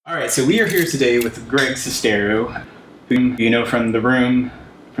All right, so we are here today with Greg Sestero, whom you know from The Room,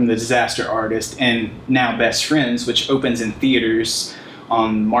 from The Disaster Artist, and now Best Friends, which opens in theaters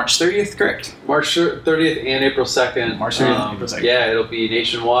on March 30th, correct? March 30th and April 2nd. March 30th and April 2nd. Yeah, it'll be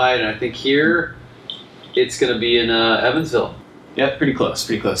nationwide, and I think here it's going to be in Evansville. Yeah, pretty close.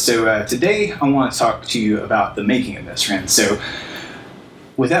 So today I want to talk to you about the making of Best Friends. So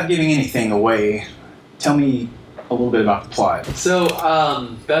without giving anything away, tell me a little bit about the plot. So,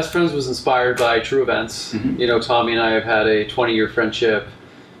 Best Friends was inspired by true events. Mm-hmm. You know, Tommy and I have had a 20-year friendship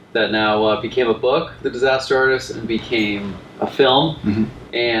that now became a book, The Disaster Artist, and became a film.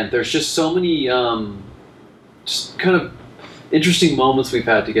 Mm-hmm. And there's just so many just kind of interesting moments we've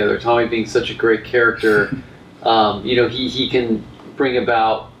had together. Tommy being such a great character. You know, he can bring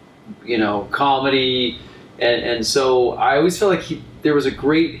about, you know, comedy. And so I always felt like there was a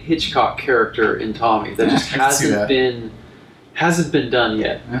great Hitchcock character in Tommy that just hasn't been done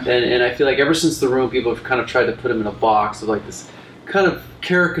yet. Yeah. And I feel like ever since The Room, people have kind of tried to put him in a box of like this kind of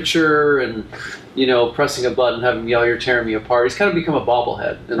caricature and, you know, pressing a button, have him yell, "You're tearing me apart." He's kind of become a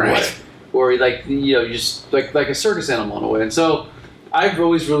bobblehead in a way. Or like, you know, you just like a circus animal in a way. And so I've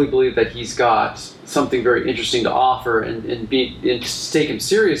always really believed that he's got something very interesting to offer and take him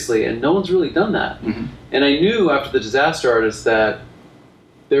seriously, and no one's really done that. Mm-hmm. And I knew after The Disaster Artist that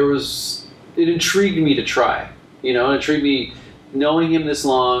it intrigued me to try. You know, it intrigued me knowing him this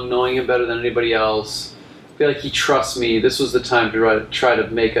long, knowing him better than anybody else. I feel like he trusts me. This was the time to try to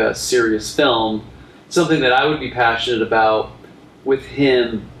make a serious film, something that I would be passionate about with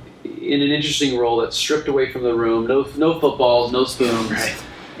him in an interesting role that's stripped away from The Room, no footballs, no spoons, right.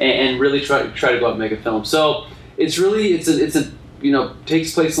 and really try to go out and make a film. So it's a you know,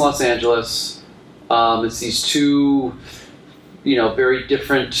 takes place in Los Angeles. It's these two, you know, very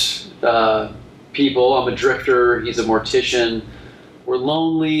different people. I'm a drifter. He's a mortician. We're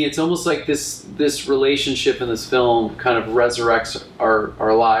lonely. It's almost like this relationship in this film kind of resurrects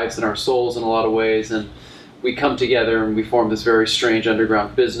our lives and our souls in a lot of ways. And we come together and we form this very strange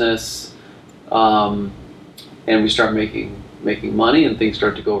underground business. And we start making money, and things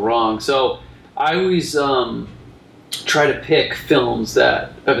start to go wrong. So I always try to pick films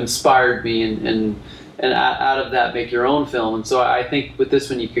that have inspired me and out of that make your own film. And so I think with this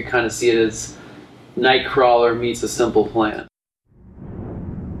one you could kind of see it as Nightcrawler meets A Simple Plan.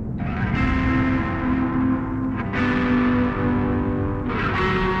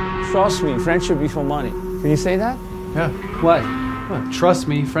 Trust me, friendship before money. Can you say that? Yeah. What? Well, trust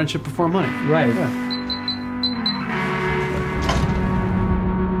me, friendship before money. Right. Yeah.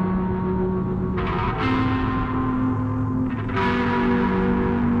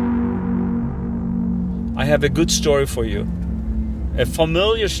 I have a good story for you. A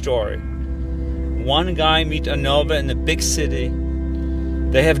familiar story. One guy meets another in a big city.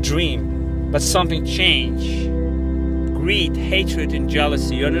 They have dream, but something changed. Greed, hatred, and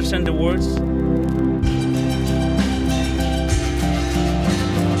jealousy. You understand the words?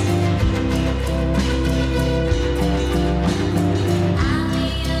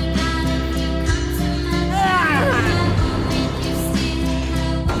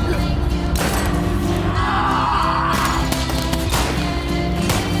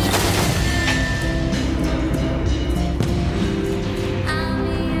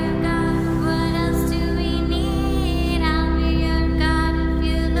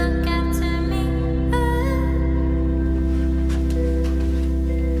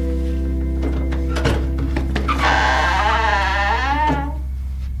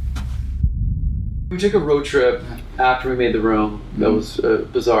 We took a road trip after we made The Room that was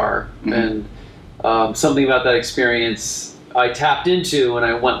bizarre, and something about that experience I tapped into and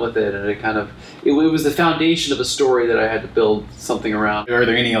I went with it, and it was the foundation of a story that I had to build something around. Are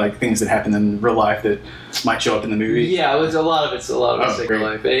there any like things that happen in real life that might show up in the movie? Yeah, it was a lot of it's in great. real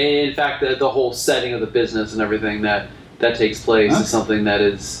life. In fact, the whole setting of the business and everything that takes place is something that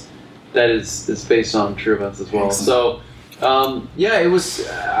is based on true events as well. Excellent. So. It was.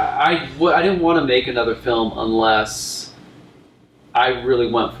 I didn't want to make another film unless I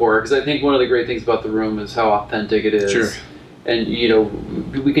really went for it, because I think one of the great things about The Room is how authentic it is. Sure. And you know,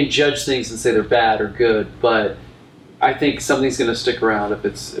 we can judge things and say they're bad or good, but I think something's going to stick around if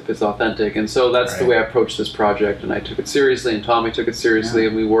it's authentic. And so that's the way I approached this project, and I took it seriously, and Tommy took it seriously,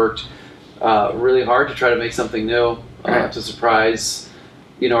 and we worked really hard to try to make something new to surprise,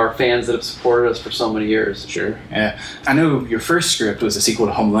 you know, our fans that have supported us for so many years. Sure. Yeah. I know your first script was a sequel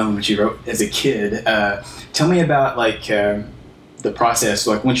to Home Alone, which you wrote as a kid. Tell me about like the process.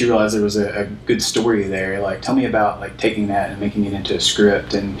 Like once you realized there was a good story there, like tell me about like taking that and making it into a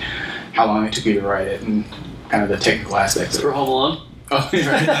script and how long it took you to write it and kind of the technical aspects of For it. Home Alone? Oh,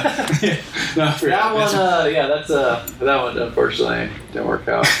 right. Yeah. No, I forgot. That one unfortunately didn't work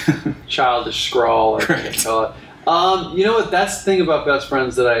out. Childish scrawl, I think I call it. You know what? That's the thing about Best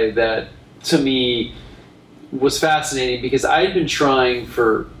Friends that to me was fascinating, because I had been trying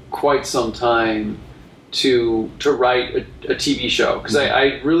for quite some time to write a TV show, because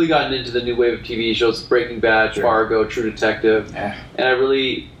I'd really gotten into the new wave of TV shows, Breaking Bad, Fargo, True Detective, and I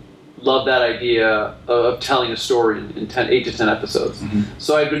really love that idea of telling a story in 8 to 10 episodes. Mm-hmm.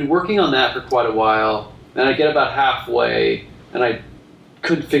 So I'd been working on that for quite a while, and I get about halfway, and I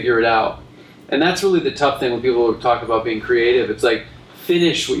couldn't figure it out. And that's really the tough thing when people talk about being creative. It's like,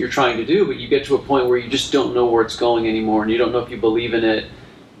 finish what you're trying to do, but you get to a point where you just don't know where it's going anymore, and you don't know if you believe in it,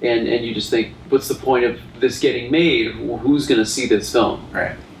 and you just think, what's the point of this getting made? Who's going to see this film?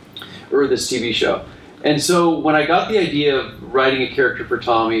 Right. Or this TV show? And so when I got the idea of writing a character for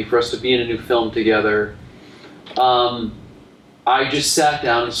Tommy, for us to be in a new film together, I just sat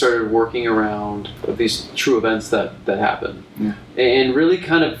down and started working around these true events that happened. Yeah. And really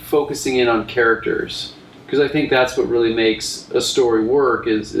kind of focusing in on characters. Because I think that's what really makes a story work,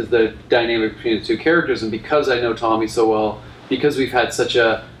 is the dynamic between the two characters. And because I know Tommy so well, because we've had such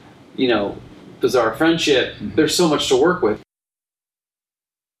a, bizarre friendship, there's so much to work with.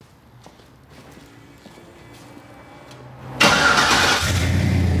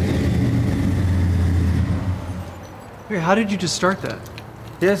 Wait, how did you just start that?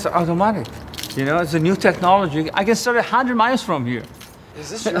 Yes, automatic. It's a new technology. I can start 100 miles from here. Is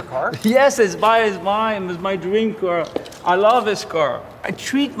this your car? Yes, it's mine. It's my dream car. I love this car. I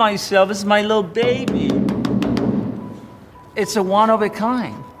treat myself as my little baby. It's a one of a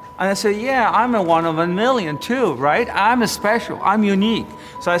kind. And I say, yeah, I'm a one of a million too, right? I'm special. I'm unique.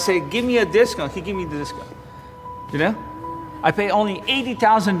 So I say, give me a discount. He give me the discount. I pay only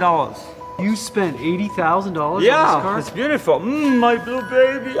 $80,000. You spent $80,000 on this car? Yeah, it's beautiful. My blue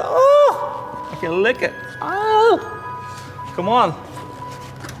baby. Oh, I can lick it. Oh, come on.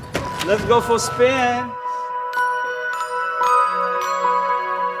 Let's go for a spin.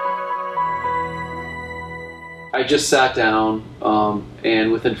 I just sat down,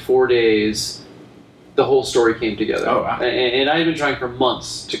 and within 4 days, the whole story came together. Oh, wow. And I had been trying for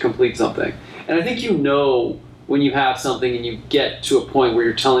months to complete something. And I think when you have something and you get to a point where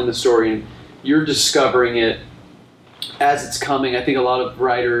you're telling the story and you're discovering it as it's coming. I think a lot of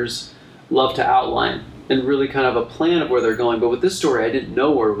writers love to outline and really kind of a plan of where they're going. But with this story, I didn't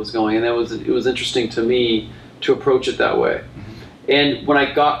know where it was going, and it was interesting to me to approach it that way. And when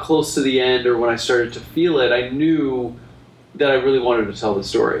I got close to the end, or when I started to feel it, I knew that I really wanted to tell the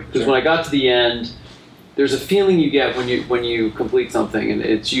story. Because when I got to the end, there's a feeling you get when you complete something, and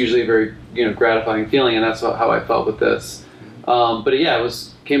it's usually a very gratifying feeling, and that's how I felt with this. But yeah,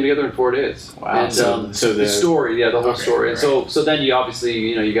 came together in 4 days. Wow! And, so the story, the whole story, and right. so then you obviously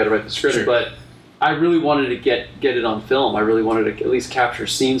you got to write the script, Sure. But I really wanted to get it on film. I really wanted to at least capture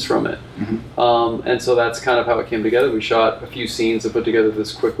scenes from it, and so that's kind of how it came together. We shot a few scenes and put together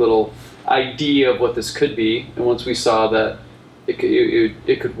this quick little idea of what this could be, and once we saw that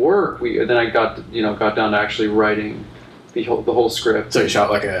it could work, then I got down to actually writing the whole script. So you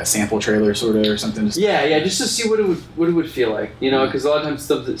shot like a sample trailer sort of or something? Just to see what it would feel like, because a lot of times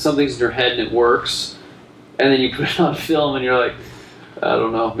something's in your head and it works, and then you put it on film and you're like, I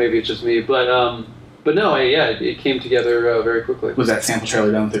don't know, maybe it's just me, but no, it came together very quickly. Was that sample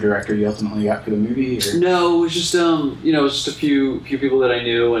trailer done with the director you ultimately got for the movie? Or? No, it was just it was just a few people that I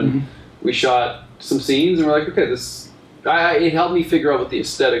knew, and we shot some scenes, and we're like, okay, it helped me figure out what the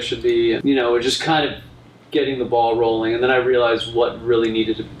aesthetic should be, and it was just kind of getting the ball rolling, and then I realized what really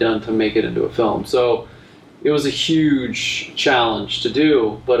needed to be done to make it into a film. So it was a huge challenge to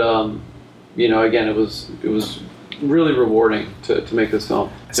do, but again, it was really rewarding to make this film.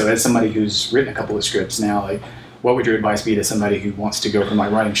 So as somebody who's written a couple of scripts now, like, what would your advice be to somebody who wants to go from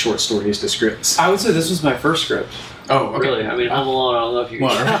like writing short stories to scripts? I would say this was my first script. Oh, okay. Really? I mean, Home Alone, I don't know if you can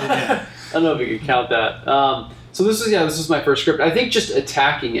I don't know if you can count that. So this was my first script. I think just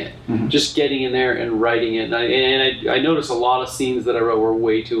attacking it, just getting in there and writing it. And I noticed a lot of scenes that I wrote were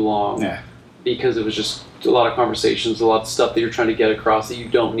way too long. Yeah. Because it was just a lot of conversations, a lot of stuff that you're trying to get across that you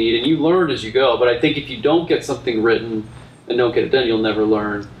don't need. And you learn as you go. But I think if you don't get something written and don't get it done, you'll never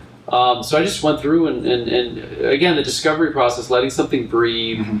learn. So I just went through and again, the discovery process, letting something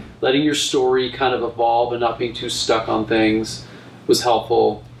breathe, letting your story kind of evolve and not being too stuck on things was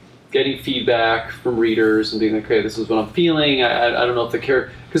helpful. Getting feedback from readers and being like, okay, this is what I'm feeling. I don't know if the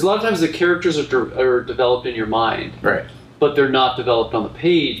character... Because a lot of times the characters are developed in your mind. Right. But they're not developed on the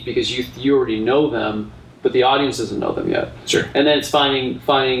page because you already know them, but the audience doesn't know them yet. Sure. And then it's finding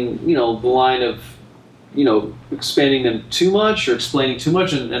the line of expanding them too much or explaining too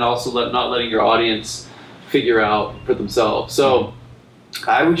much, and also not letting your audience figure out for themselves. So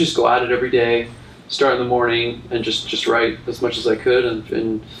I would just go at it every day, start in the morning, and just write as much as I could,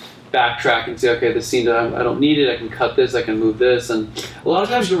 and backtrack and say, okay, this scene, I don't need it, I can cut this, I can move this. And a lot of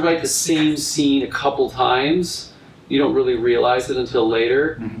times you'll write the same scene a couple times. You don't really realize it until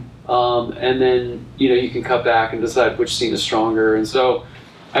later. And then, you can cut back and decide which scene is stronger. And so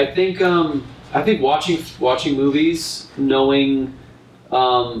I think watching movies, knowing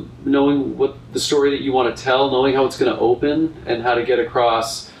what the story that you want to tell, knowing how it's going to open and how to get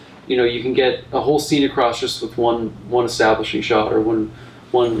across, you can get a whole scene across just with one establishing shot or one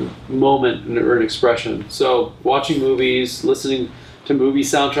moment or an expression. So watching movies, listening to movie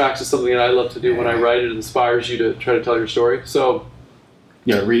soundtracks is something that I love to do when I write. It inspires you to try to tell your story. So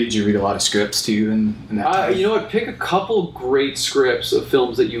did you read a lot of scripts too in that time? Pick a couple great scripts of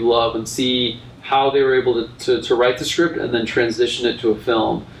films that you love and see how they were able to write the script and then transition it to a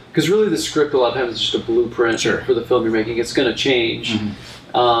film. Because really the script a lot of times is just a blueprint for the film you're making. It's going to change.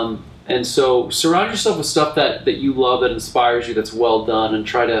 And so surround yourself with stuff that you love, that inspires you, that's well done, and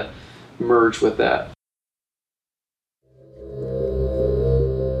try to merge with that.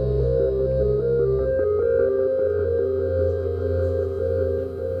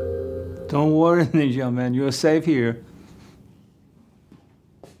 Don't worry, Ninja Man, you're safe here.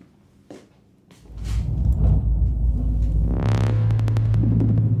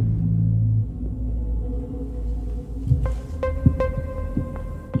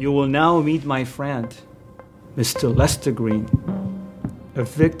 You will now meet my friend, Mr. Lester Green, a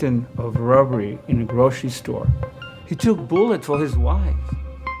victim of robbery in a grocery store. He took bullet for his wife.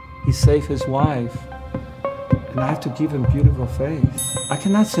 He saved his wife. And I have to give him beautiful faith. I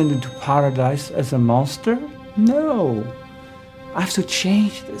cannot send him to paradise as a monster. No. I have to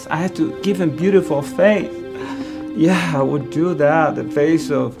change this. I have to give him beautiful faith. Yeah, I would do that. The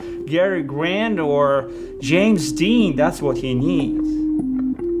face of Gary Grant or James Dean, that's what he needs.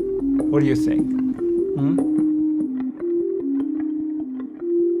 What do you think?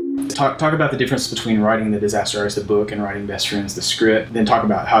 Talk about the difference between writing The Disaster Artist, the book, and writing Best Friends, the script. Then talk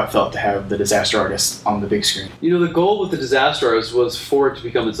about how it felt to have The Disaster Artist on the big screen. The goal with The Disaster Artist was for it to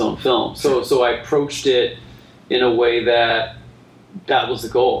become its own film. So I approached it in a way that was the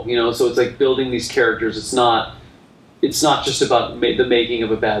goal. So it's like building these characters. It's not just about the making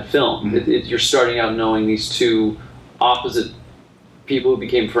of a bad film. You're starting out knowing these two opposite people who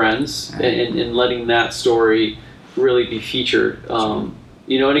became friends, and letting that story really be featured.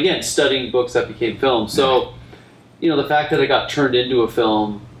 And again, studying books that became films. So, the fact that it got turned into a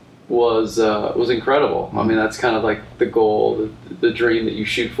film was incredible. I mean, that's kind of like the goal, the dream that you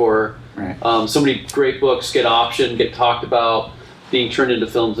shoot for. Right. So many great books get optioned, get talked about, being turned into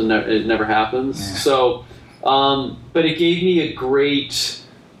films, and it never happens. Yeah. So, but it gave me a great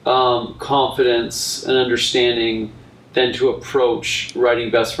confidence and understanding then to approach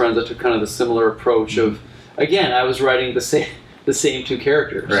writing Best Friends. I took kind of the similar approach of, again, I was writing the same two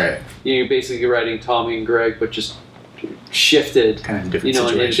characters. Right. You're basically writing Tommy and Greg, but just shifted, kind of in different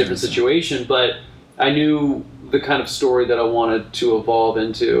in a different situation. But I knew the kind of story that I wanted to evolve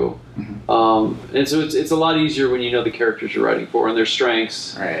into. And so it's a lot easier when you know the characters you're writing for and their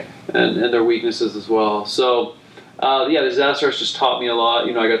strengths and their weaknesses as well. So, The Disaster Artist just taught me a lot.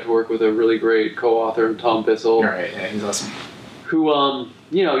 I got to work with a really great co-author, Tom Bissell. Right, yeah, he's awesome. Who,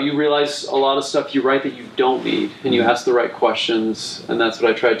 you realize a lot of stuff you write that you don't need, and you ask the right questions, and that's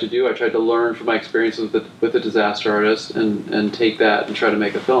what I tried to do. I tried to learn from my experience with the Disaster Artist and take that and try to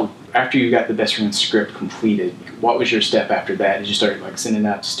make a film. After you got the Best Friends script completed, what was your step after that? Did you start sending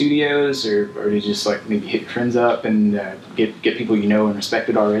out to studios, or did you just maybe hit your friends up and get people and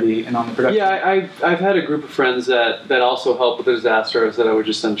respected already and on the production? Yeah, I've had a group of friends that also help with the Disaster Artist that I would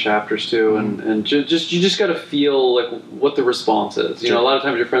just send chapters to, and you just got to feel what the response is. Sure. A lot of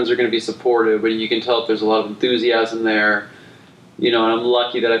times your friends are going to be supportive, but you can tell if there's a lot of enthusiasm there. And I'm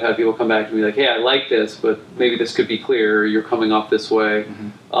lucky that I've had people come back to me hey, I like this, but maybe this could be clearer. You're coming off this way.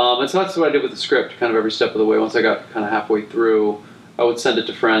 And so that's what I did with the script, kind of every step of the way. Once I got kind of halfway through, I would send it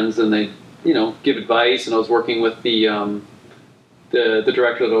to friends, and they, give advice. And I was working with the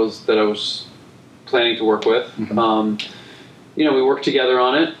director that I was planning to work with. We worked together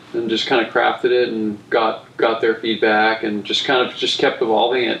on it and just kind of crafted it and got their feedback and just kept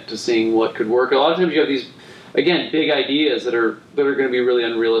evolving it to seeing what could work. A lot of times you have these, again, big ideas that are going to be really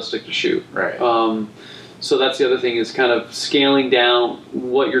unrealistic to shoot. Right. So that's the other thing, is kind of scaling down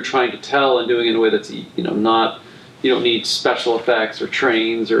what you're trying to tell and doing it in a way that's not you don't need special effects or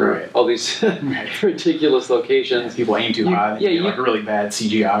trains or all these ridiculous locations. People aim too high. Yeah, you like a really bad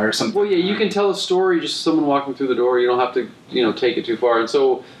CGI or something. Well, yeah, you can tell a story just someone walking through the door. You don't have to, take it too far. And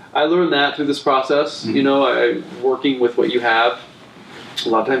so I learned that through this process. Mm-hmm. Working with what you have. A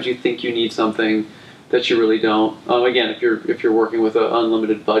lot of times you think you need something that you really don't. Again, if you're working with an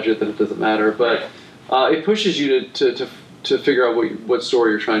unlimited budget, then it doesn't matter. But it pushes you to figure out what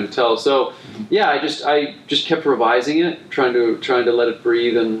story you're trying to tell. So yeah, I just kept revising it, trying to let it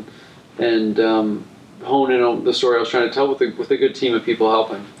breathe and hone in on the story I was trying to tell with a good team of people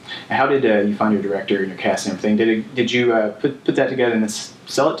helping. And how did you find your director and your cast and everything? Did you put that together and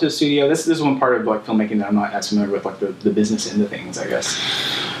sell it to a studio? This is one part of like filmmaking that I'm not as familiar with, like the business end of things, I guess.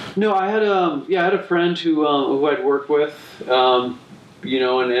 No, I had a friend who I'd worked with, and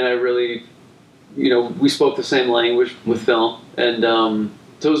I really, we spoke the same language with film, and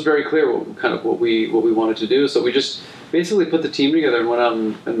so it was very clear what we wanted to do. So we just basically put the team together and went out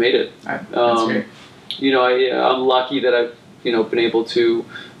and made it. That's great. I'm lucky that I've been able to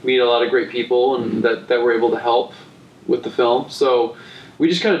meet a lot of great people and that were able to help with the film. So we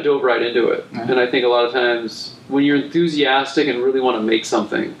just kind of dove right into it. And I think a lot of times when you're enthusiastic and really want to make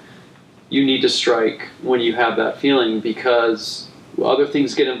something, you need to strike when you have that feeling, because other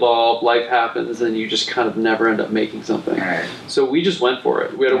things get involved, life happens, and you just kind of never end up making something. Right. So we just went for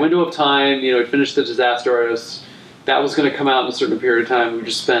it. We had a window of time. We finished The Disaster Artist. That was going to come out in a certain period of time. We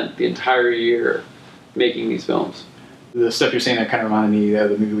just spent the entire year making these films. The stuff you're saying, that kind of reminded me of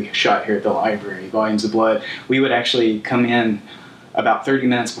the movie we shot here at the library, Volumes of Blood. We would actually come in about 30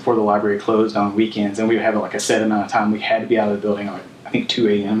 minutes before the library closed on weekends, and we would have like a set amount of time. We had to be out of the building at I think 2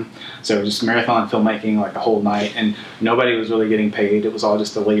 a.m. So just marathon filmmaking like the whole night, and nobody was really getting paid. It was all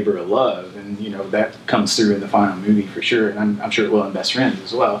just a labor of love, and that comes through in the final movie for sure, and I'm sure it will in Best Friends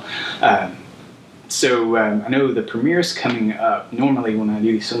as well. So I know the premiere's coming up. Normally when I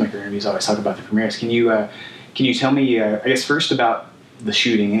do these filmmaker interviews, I always talk about the premieres. Can you tell me, I guess, first about the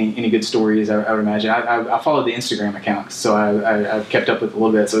shooting? Any good stories? I would imagine. I followed the Instagram account, so I've kept up with a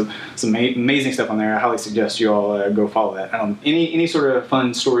little bit. So some amazing stuff on there. I highly suggest you all go follow that. Any sort of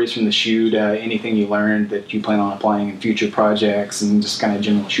fun stories from the shoot? Anything you learned that you plan on applying in future projects, and just kind of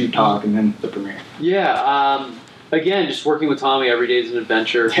general shoot talk, and then the premiere. Yeah. Again, just working with Tommy every day is an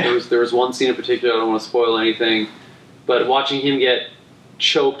adventure. Yeah. There was one scene in particular. I don't want to spoil anything, but watching him get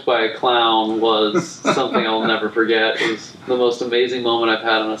choked by a clown was something I'll never forget. It was the most amazing moment I've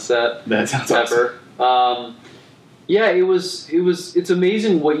had on a set. That sounds ever. Awesome. It's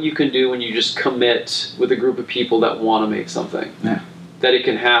amazing what you can do when you just commit with a group of people that want to make something. Yeah. That it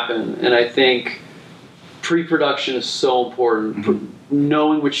can happen. And I think pre-production is so important. Mm-hmm.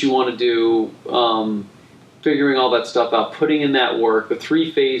 Knowing what you want to do, figuring all that stuff out, putting in that work, the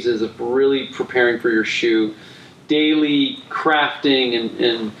 3 phases of really preparing for your shoot, daily crafting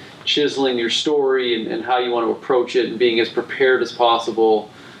and chiseling your story and how you want to approach it, and being as prepared as possible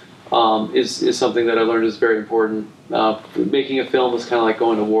is something that I learned is very important. Making a film is kind of like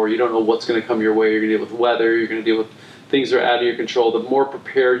going to war. You don't know what's going to come your way. You're going to deal with weather. You're going to deal with things that are out of your control. The more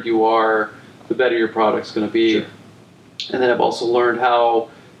prepared you are, the better your product's going to be. Sure. And then I've also learned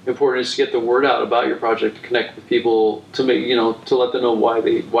how important it is to get the word out about your project, to connect with people, to make to let them know why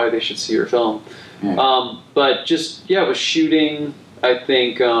they should see your film. Yeah. But just with shooting, I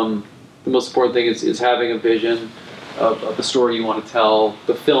think the most important thing is having a vision of the story you want to tell,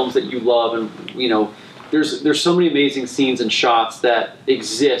 the films that you love, and there's so many amazing scenes and shots that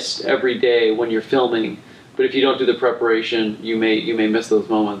exist every day when you're filming. But if you don't do the preparation, you may miss those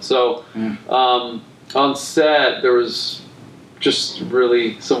moments. So on set, there was just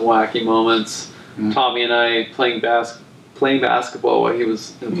really some wacky moments. Tommy and I playing basketball while he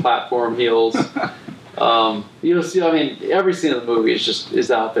was in platform heels. Every scene in the movie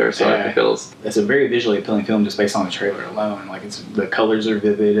is out there, so I think it's a very visually appealing film just based on the trailer alone. Like the colors are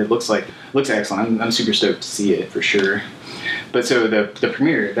vivid. It looks excellent. I'm super stoked to see it for sure. But so the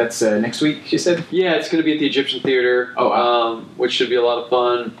premiere, that's next week, you said? Yeah, it's going to be at the Egyptian Theater. Oh, wow. Which should be a lot of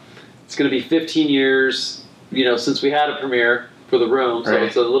fun. It's going to be 15 years, since we had a premiere for The Room, so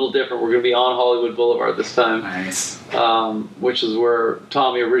It's a little different. We're going to be on Hollywood Boulevard this time. Nice. Which is where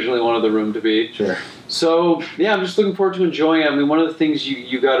Tommy originally wanted The Room to be. Sure. So, yeah, I'm just looking forward to enjoying it. One of the things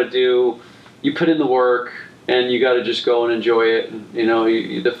you got to do, you put in the work, and you got to just go and enjoy it. And,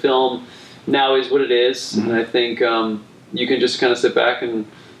 the film now is what it is, mm-hmm. and I think you can just kind of sit back and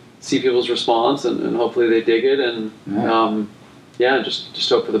see people's response, and hopefully they dig it, and just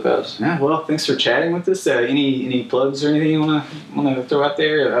hope for the best. Yeah, well, thanks for chatting with us. Any plugs or anything you want to throw out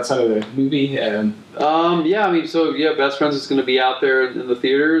there outside of the movie? Best Friends is going to be out there in the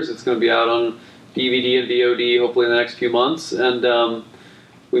theaters. It's going to be out on DVD and VOD hopefully in the next few months, and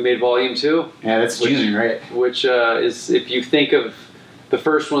we made Volume 2. Yeah, that's June, right? Which is, if you think of the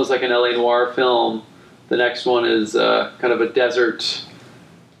first one is like an LA noir film, the next one is kind of a desert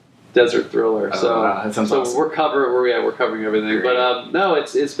thriller. Oh, so wow, that sounds awesome. we're covering everything. Great. But no,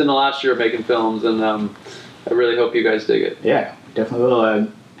 it's been the last year of making films, and I really hope you guys dig it. Yeah, definitely will.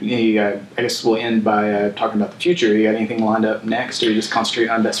 I guess we'll end by talking about the future. You got anything lined up next, or you just concentrate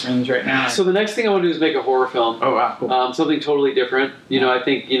on Best Friends right now? So the next thing I want to do is make a horror film. Oh, wow, cool. Something totally different. I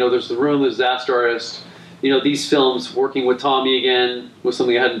think, there's The Room, there's Disaster Artist. These films, working with Tommy again, was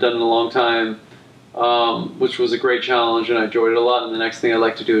something I hadn't done in a long time, which was a great challenge, and I enjoyed it a lot. And the next thing I'd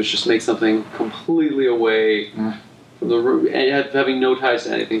like to do is just make something completely away from The Room, and having no ties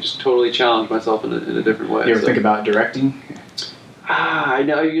to anything, just totally challenge myself in a different way. You ever think about directing? I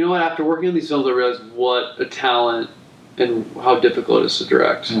know. You know what? After working on these films, I realized what a talent and how difficult it is to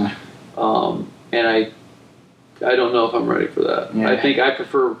direct. Yeah. And I don't know if I'm ready for that. Yeah. I think I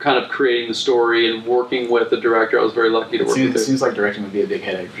prefer kind of creating the story and working with a director. I was very lucky to work with. It seems like directing would be a big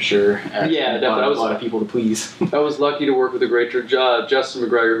headache for sure. Yeah, definitely. A lot of people to please. I was lucky to work with a great director, Justin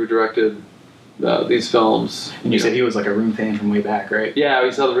McGregor, who directed these films. And you said he was like a Room fan from way back, right? Yeah,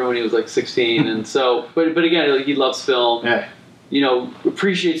 we saw The Room when he was like 16, and so. But again, he loves film. Yeah.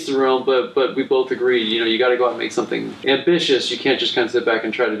 Appreciates The Room, but we both agree, you got to go out and make something ambitious. You can't just kind of sit back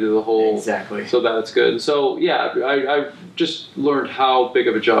and try to do the whole exactly so that it's good. And so yeah, I just learned how big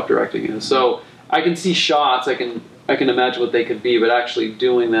of a job directing is. So I can see shots, I can imagine what they could be, but actually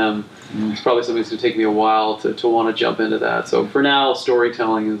doing them is probably something that's going to take me a while to want to jump into that. So for now,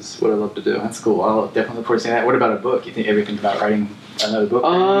 storytelling is what I love to do. That's cool. I'll definitely look forward to seeing that. What about a book? You ever think about writing another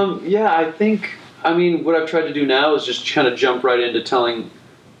book? Yeah, I mean, what I've tried to do now is just kind of jump right into telling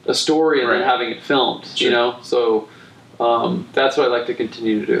a story and then having it filmed, Sure. So that's what I'd like to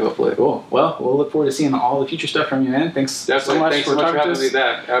continue to do, hopefully. Cool. Well, we'll look forward to seeing all the future stuff from you, man. Thanks so much Thanks for so much talking for having to me us.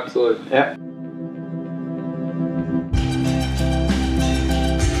 back. Absolutely. Yeah.